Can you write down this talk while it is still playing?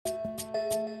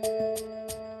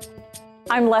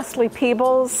I'm Leslie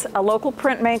Peebles, a local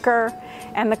printmaker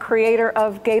and the creator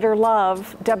of Gator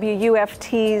Love,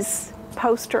 WUFT's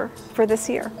poster for this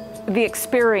year. The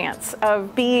experience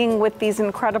of being with these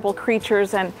incredible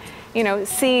creatures and,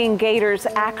 seeing gators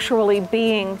actually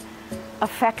being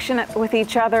affectionate with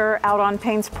each other out on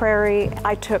Payne's Prairie.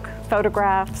 I took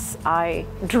photographs. I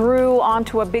drew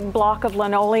onto a big block of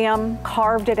linoleum,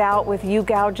 carved it out with U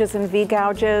gouges and V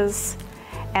gouges,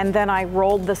 and then I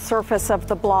rolled the surface of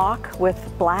the block with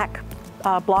black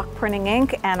block printing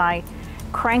ink, and I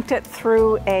cranked it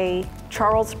through a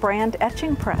Charles brand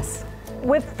etching press.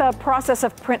 With the process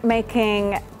of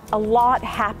printmaking, a lot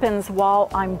happens while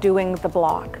I'm doing the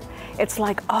block. It's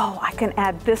like, oh, I can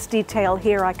add this detail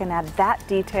here, I can add that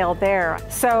detail there.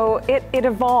 So it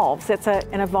evolves. It's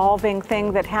an evolving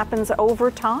thing that happens over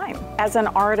time. As an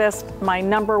artist, my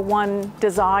 #1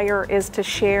 desire is to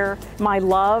share my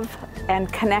love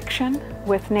and connection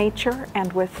with nature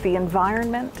and with the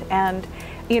environment, and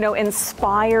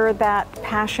inspire that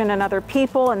passion in other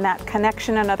people and that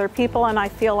connection in other people. And I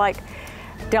feel like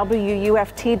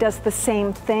WUFT does the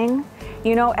same thing,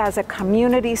 as a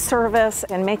community service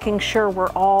and making sure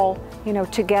we're all,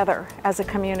 together as a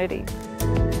community.